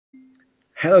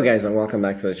Hello guys and welcome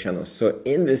back to the channel. So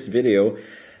in this video,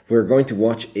 we're going to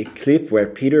watch a clip where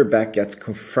Peter Beck gets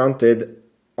confronted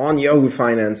on Yahoo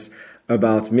Finance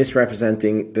about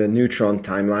misrepresenting the Neutron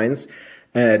timelines.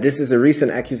 This is a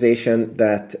recent accusation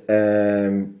that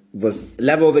was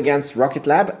leveled against Rocket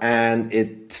Lab, and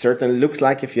it certainly looks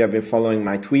like, if you have been following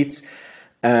my tweets,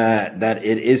 that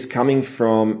it is coming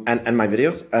from, and my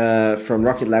videos, from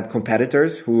Rocket Lab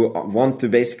competitors who want to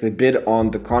basically bid on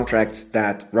the contracts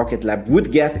that Rocket Lab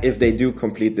would get if they do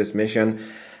complete this mission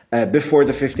before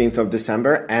the 15th of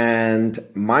December. And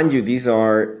mind you, these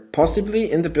are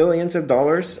possibly in the billions of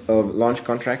dollars of launch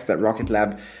contracts that Rocket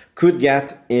Lab could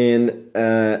get in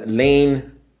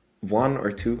lane 1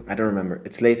 or 2, I don't remember.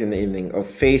 It's late in the evening of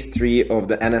phase 3 of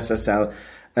the NSSL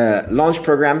launch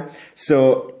program.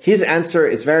 So his answer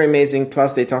is very amazing.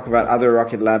 Plus they talk about other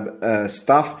Rocket Lab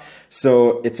stuff.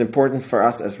 So it's important for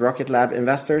us as Rocket Lab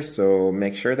investors. So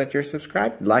make sure that you're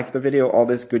subscribed, like the video, all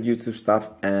this good YouTube stuff,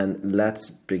 and let's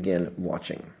begin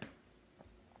watching.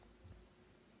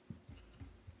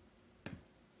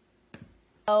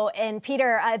 And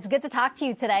Peter, it's good to talk to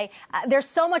you today. There's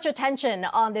so much attention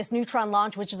on this Neutron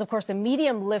launch, which is, of course, the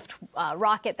medium lift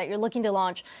rocket that you're looking to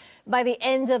launch by the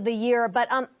end of the year. But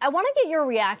I want to get your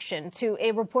reaction to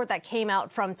a report that came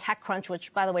out from TechCrunch,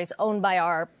 which, by the way, is owned by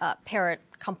our parent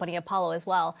company, Apollo, as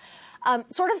well.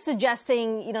 Sort of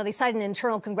suggesting, you know, they cite an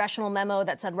internal congressional memo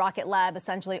that said Rocket Lab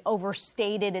essentially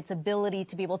overstated its ability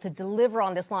to be able to deliver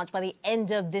on this launch by the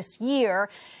end of this year,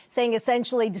 saying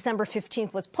essentially December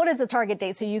 15th was put as the target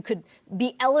date so you could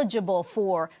be eligible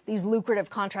for these lucrative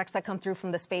contracts that come through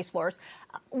from the Space Force.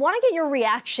 Want to get your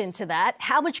reaction to that.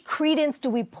 How much credence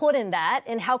do we put in that,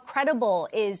 and how credible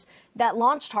is that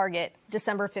launch target,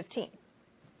 December 15th?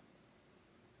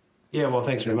 Yeah, well,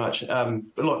 thanks very much.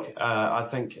 Look, I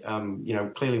think, you know,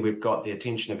 clearly we've got the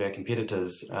attention of our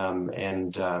competitors,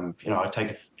 and, you know, I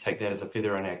take that as a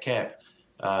feather in our cap,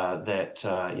 that,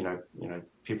 you know,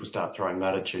 people start throwing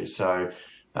mud at you. So,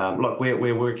 look,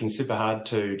 we're working super hard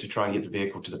to try and get the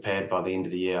vehicle to the pad by the end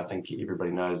of the year. I think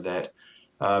everybody knows that.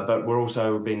 But we're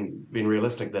also being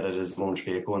realistic that it is a launch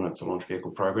vehicle and it's a launch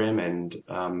vehicle program. And,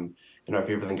 you know, if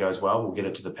everything goes well, we'll get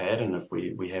it to the pad. And if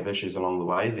we have issues along the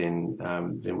way,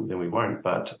 then we won't.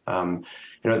 But, you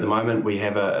know, at the moment we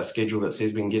have a schedule that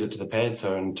says we can get it to the pad.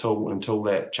 So until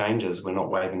that changes, we're not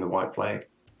waving the white flag.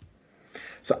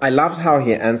 So I loved how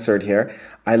he answered here.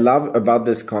 I love about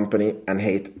this company, and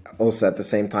hate also at the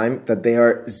same time, that they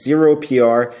are zero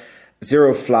PR,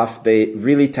 zero fluff. They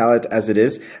really tell it as it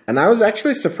is. And I was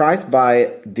actually surprised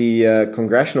by the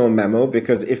congressional memo,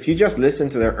 because if you just listen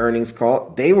to their earnings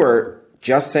call, they were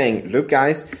just saying, look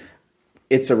guys,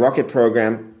 it's a rocket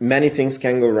program. Many things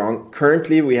can go wrong.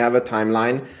 Currently, we have a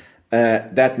timeline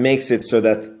that makes it so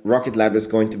that Rocket Lab is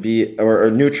going to be, or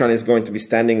Neutron is going to be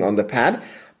standing on the pad.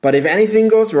 But if anything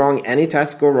goes wrong, any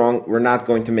tests go wrong, we're not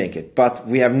going to make it. But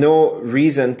we have no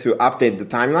reason to update the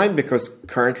timeline because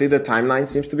currently the timeline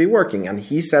seems to be working. And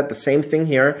he said the same thing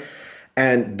here.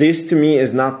 And this to me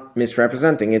is not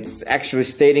misrepresenting. It's actually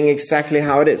stating exactly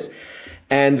how it is.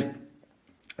 And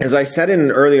as I said in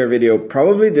an earlier video,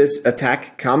 probably this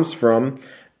attack comes from,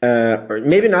 or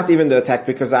maybe not even the attack,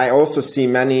 because I also see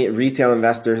many retail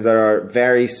investors that are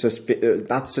very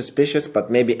not suspicious,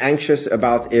 but maybe anxious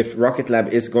about if Rocket Lab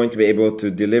is going to be able to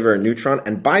deliver Neutron.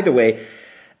 And by the way,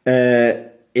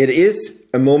 it is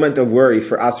a moment of worry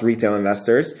for us retail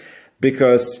investors,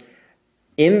 because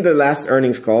in the last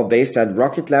earnings call, they said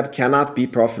Rocket Lab cannot be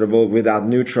profitable without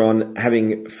Neutron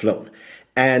having flown.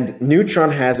 And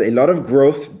Neutron has a lot of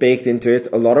growth baked into it,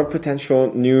 a lot of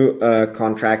potential new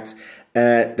contracts.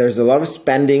 There's a lot of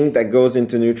spending that goes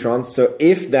into Neutron. So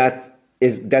if that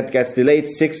gets delayed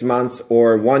 6 months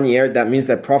or 1 year, that means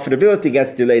that profitability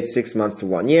gets delayed 6 months to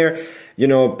 1 year. You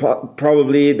know,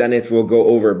 probably then it will go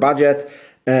over budget,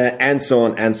 and so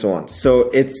on and so on. So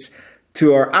it's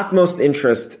to our utmost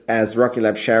interest as Rocket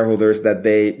Lab shareholders that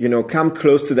they, you know, come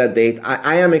close to that date.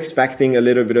 I am expecting a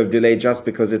little bit of delay just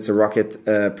because it's a rocket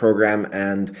program,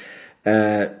 and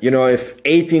you know, if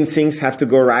 18 things have to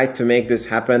go right to make this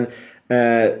happen,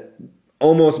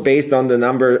 almost based on the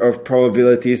number of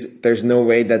probabilities, there's no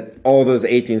way that all those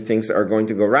 18 things are going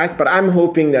to go right. But I'm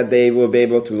hoping that they will be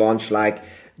able to launch like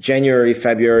January,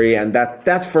 February, and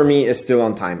that for me is still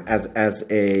on time as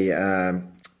a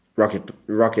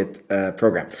rocket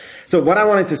program. So what I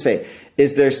wanted to say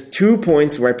is there's 2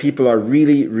 points where people are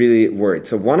really, really worried.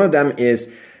 So one of them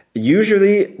is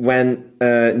usually when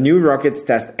new rockets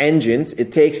test engines,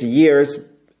 it takes years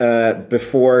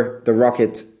before the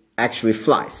rocket actually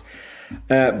flies.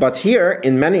 But here,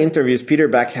 in many interviews, Peter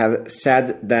Beck have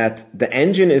said that the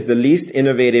engine is the least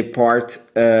innovative part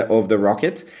of the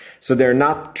rocket. So they're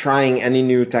not trying any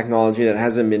new technology that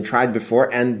hasn't been tried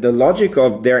before. And the logic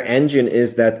of their engine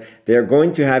is that they're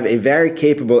going to have a very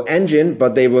capable engine,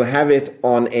 but they will have it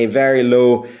on a very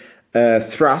low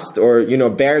thrust, or,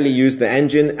 barely use the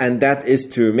engine. And that is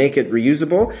to make it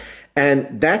reusable.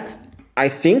 And that, I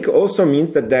think, also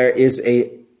means that there is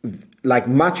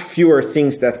much fewer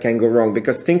things that can go wrong.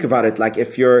 Because think about it, like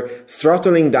if you're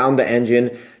throttling down the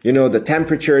engine, the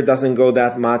temperature doesn't go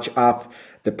that much up,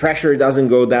 the pressure doesn't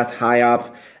go that high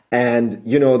up, and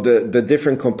the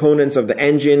different components of the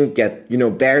engine get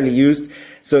barely used.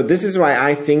 So this is why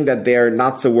I think that they're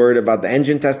not so worried about the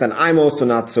engine test, and I'm also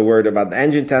not so worried about the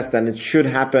engine test, and it should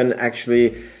happen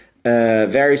actually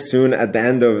very soon at the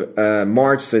end of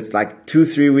March. So it's like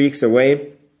 2-3 weeks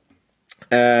away.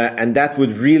 And that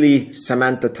would really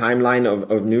cement the timeline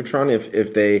of Neutron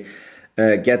if they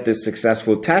get this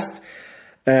successful test.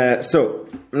 So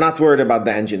I'm not worried about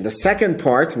the engine. The second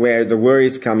part where the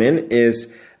worries come in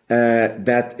is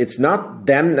that it's not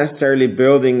them necessarily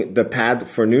building the pad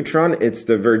for Neutron. It's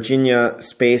the Virginia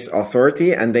Space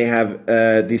Authority, and they have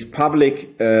these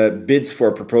public bids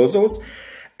for proposals.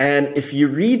 And if you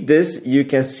read this, you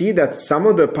can see that some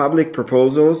of the public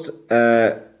proposals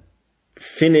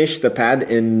finish the pad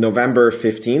in November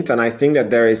 15th. And I think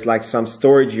that there is like some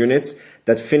storage units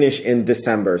that finish in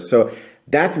December. So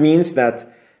that means that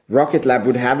Rocket Lab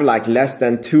would have like less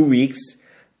than 2 weeks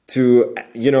to,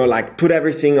 put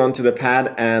everything onto the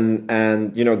pad and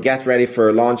get ready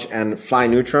for launch and fly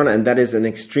Neutron. And that is an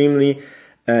extremely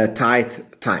tight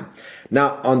time.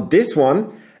 Now on this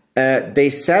one, they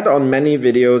said on many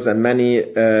videos and many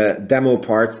demo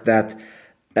parts that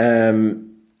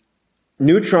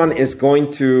Neutron is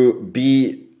going to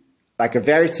be like a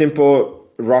very simple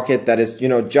rocket that is,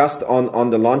 just on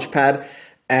the launch pad.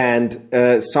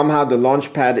 And somehow the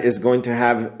launch pad is going to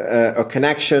have a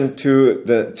connection to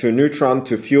Neutron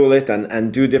to fuel it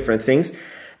and do different things.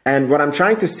 And what I'm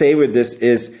trying to say with this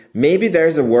is maybe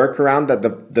there's a workaround that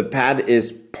the pad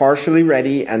is partially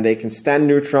ready and they can stand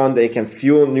Neutron, they can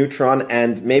fuel Neutron,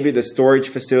 and maybe the storage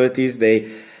facilities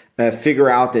they figure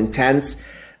out in tents,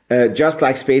 just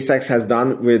like SpaceX has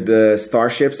done with the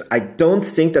Starships. I don't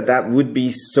think that would be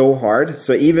so hard.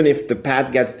 So even if the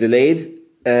pad gets delayed,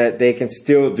 they can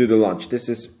still do the launch. This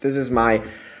is my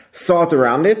thought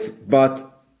around it, but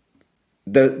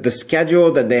the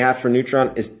schedule that they have for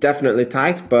Neutron is definitely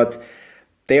tight, but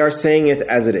they are saying it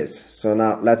as it is. So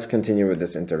now let's continue with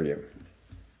this interview.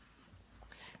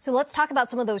 So let's talk about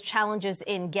some of those challenges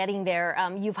in getting there.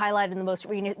 You've highlighted in the most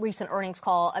recent earnings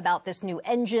call about this new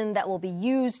engine that will be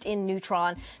used in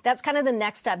Neutron. That's kind of the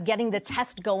next step, getting the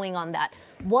test going on that.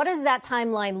 What does that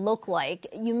timeline look like?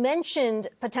 You mentioned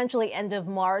potentially end of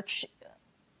March.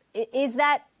 Is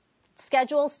that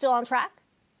schedule still on track?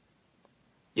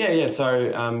 Yeah. So,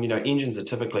 engines are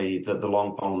typically the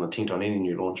long pole in the tent on any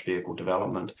new launch vehicle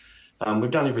development.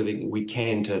 We've done everything we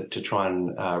can to try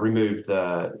and remove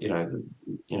the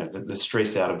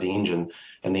stress out of the engine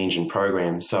and the engine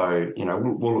program. So,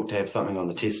 we'll look to have something on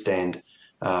the test stand,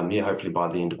 hopefully by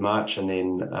the end of March, and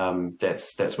then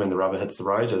that's when the rubber hits the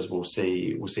road. As we'll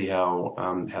see how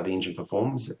the engine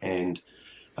performs, and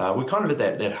we're kind of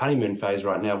at that honeymoon phase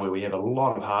right now where we have a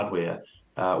lot of hardware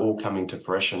all coming to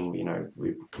fruition.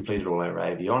 We've completed all our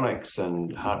avionics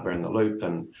and hardware in the loop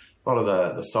and a lot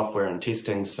of the software and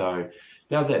testing. So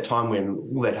now's that time when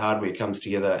all that hardware comes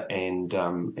together and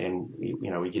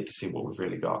we get to see what we've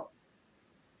really got.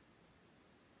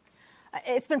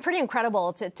 It's been pretty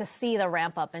incredible to see the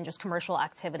ramp up in just commercial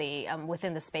activity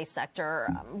within the space sector.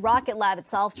 Rocket Lab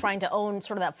itself trying to own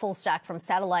sort of that full stack from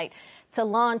satellite to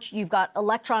launch. You've got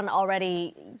Electron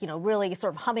already, really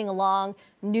sort of humming along.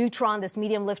 Neutron, this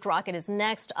medium lift rocket, is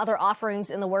next. Other offerings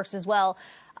in the works as well.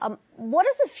 What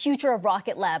does the future of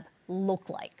Rocket Lab look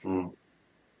like?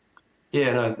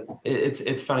 Yeah, no,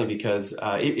 it's funny because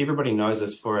everybody knows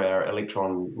us for our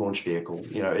Electron launch vehicle.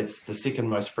 It's the second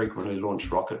most frequently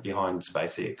launched rocket behind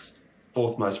SpaceX,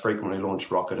 fourth most frequently launched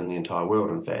rocket in the entire world,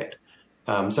 in fact.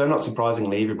 So not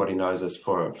surprisingly, everybody knows us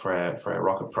for our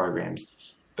rocket programs.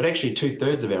 But actually,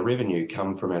 2/3 of our revenue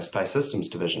come from our Space Systems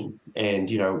division. And,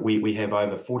 we have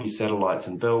over 40 satellites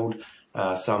in build,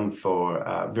 some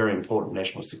for very important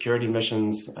national security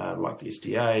missions like the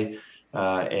SDA,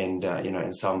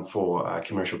 and some for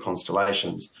commercial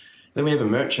constellations. Then we have a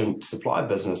merchant supply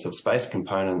business of space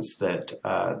components that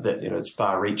is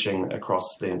far-reaching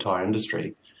across the entire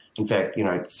industry. In fact,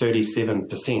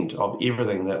 37% of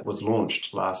everything that was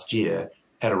launched last year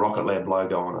had a Rocket Lab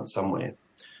logo on it somewhere.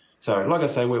 So, like I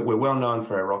say, we're well known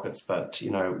for our rockets, but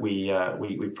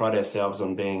we pride ourselves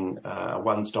on being a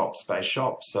one-stop space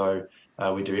shop. So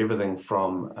we do everything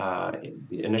from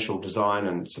the initial design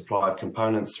and supply of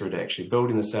components through to actually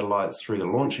building the satellites, through to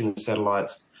launching the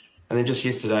satellites. And then just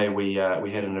yesterday, we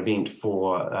had an event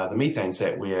for the methane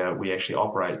sat where we actually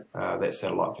operate that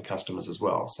satellite for customers as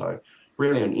well. So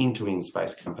really an end-to-end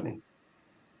space company.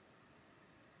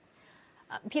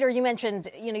 Peter, you mentioned,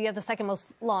 you have the second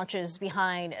most launches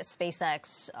behind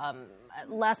SpaceX.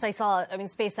 Last I saw,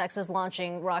 SpaceX is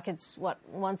launching rockets,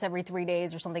 once every 3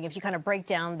 days or something, if you kind of break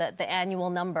down the annual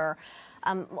number.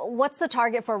 What's the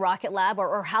target for Rocket Lab,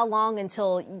 or how long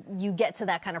until you get to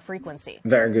that kind of frequency?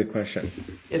 Very good question.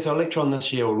 Yeah, so Electron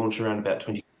this year will launch around about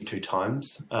 22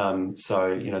 times. That's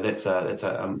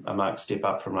a marked step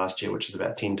up from last year, which is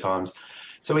about 10 times.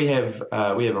 So we have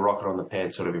a rocket on the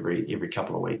pad sort of every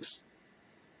couple of weeks.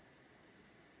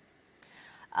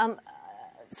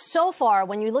 So far,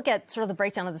 when you look at sort of the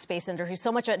breakdown of the space industry,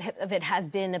 so much of it has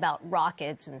been about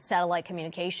rockets and satellite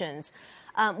communications.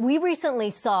 We recently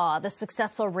saw the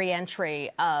successful reentry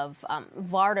of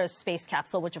Varda's space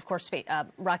capsule, which, of course,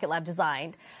 Rocket Lab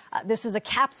designed. This is a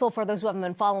capsule, for those who haven't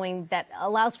been following, that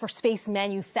allows for space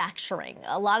manufacturing,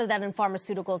 a lot of that in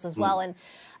pharmaceuticals as well. And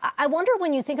I wonder,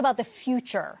 when you think about the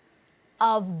future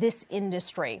of this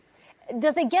industry,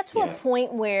 does it get to a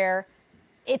point where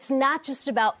it's not just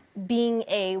about being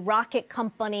a rocket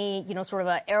company, sort of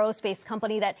an aerospace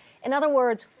company, that, in other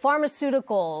words,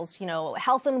 pharmaceuticals,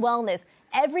 health and wellness,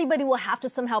 everybody will have to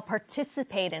somehow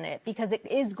participate in it because it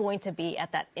is going to be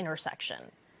at that intersection?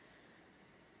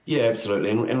 Yeah,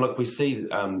 absolutely. And look, we see,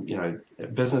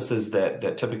 businesses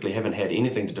that typically haven't had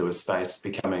anything to do with space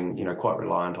becoming, quite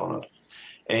reliant on it.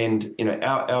 And,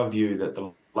 our view that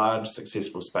the large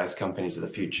successful space companies of the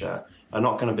future are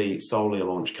not going to be solely a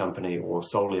launch company or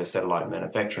solely a satellite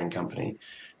manufacturing company,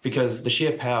 because the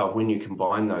sheer power of when you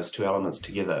combine those two elements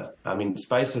together,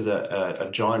 space is a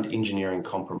giant engineering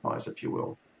compromise, if you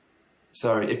will.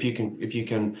 So if you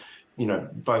can,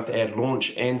 both add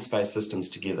launch and space systems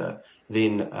together,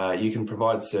 then you can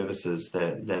provide services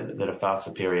that are far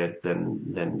superior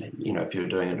than if you're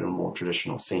doing it in a more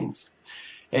traditional sense.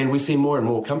 And we see more and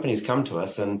more companies come to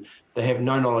us, and they have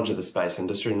no knowledge of the space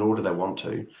industry, nor do they want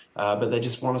to, but they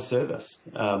just want a service.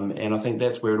 And I think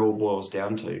that's where it all boils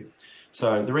down to.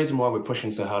 So the reason why we're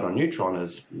pushing so hard on Neutron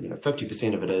is,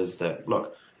 50% of it is that,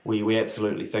 look, we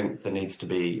absolutely think there needs to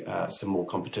be some more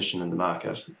competition in the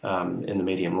market in the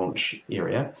medium launch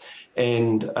area.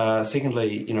 And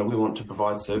secondly, we want to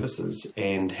provide services,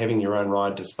 and having your own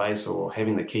ride to space or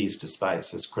having the keys to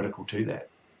space is critical to that.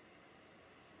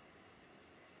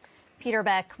 Peter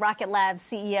Beck, Rocket Lab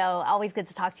CEO, always good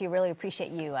to talk to you. Really appreciate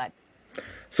you.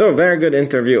 So very good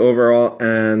interview overall.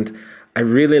 And I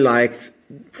really liked,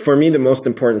 for me, the most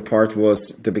important part was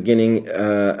the beginning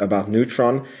about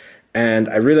Neutron. And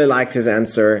I really liked his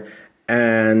answer.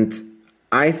 And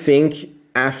I think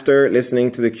after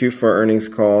listening to the Q4 earnings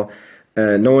call,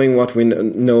 knowing what we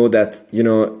know, that,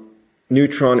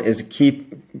 Neutron is a key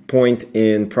point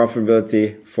in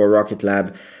profitability for Rocket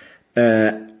Lab,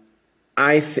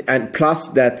 and plus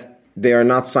that they are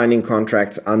not signing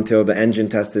contracts until the engine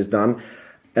test is done.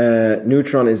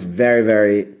 Neutron is very,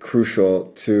 very crucial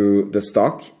to the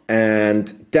stock,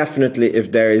 and definitely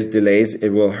if there is delays, it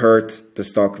will hurt the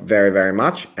stock very, very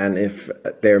much. And if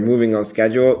they're moving on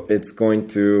schedule, it's going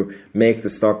to make the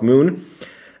stock moon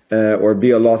or be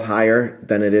a lot higher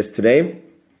than it is today.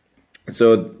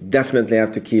 So definitely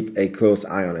have to keep a close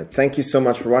eye on it. Thank you so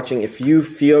much for watching. If you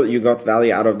feel you got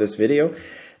value out of this video,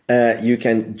 you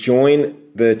can join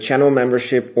the channel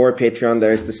membership or Patreon.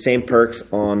 There is the same perks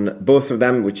on both of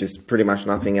them, which is pretty much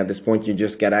nothing at this point. You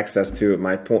just get access to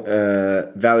my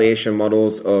valuation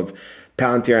models of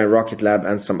Palantir and Rocket Lab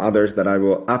and some others that I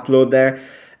will upload there.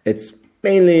 It's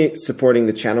mainly supporting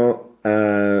the channel,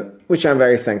 which I'm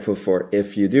very thankful for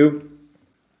if you do.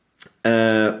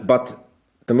 But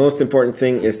the most important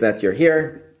thing is that you're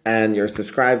here and you're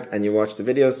subscribed and you watch the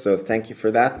videos. So thank you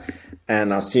for that.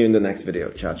 And I'll see you in the next video.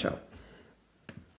 Ciao, ciao.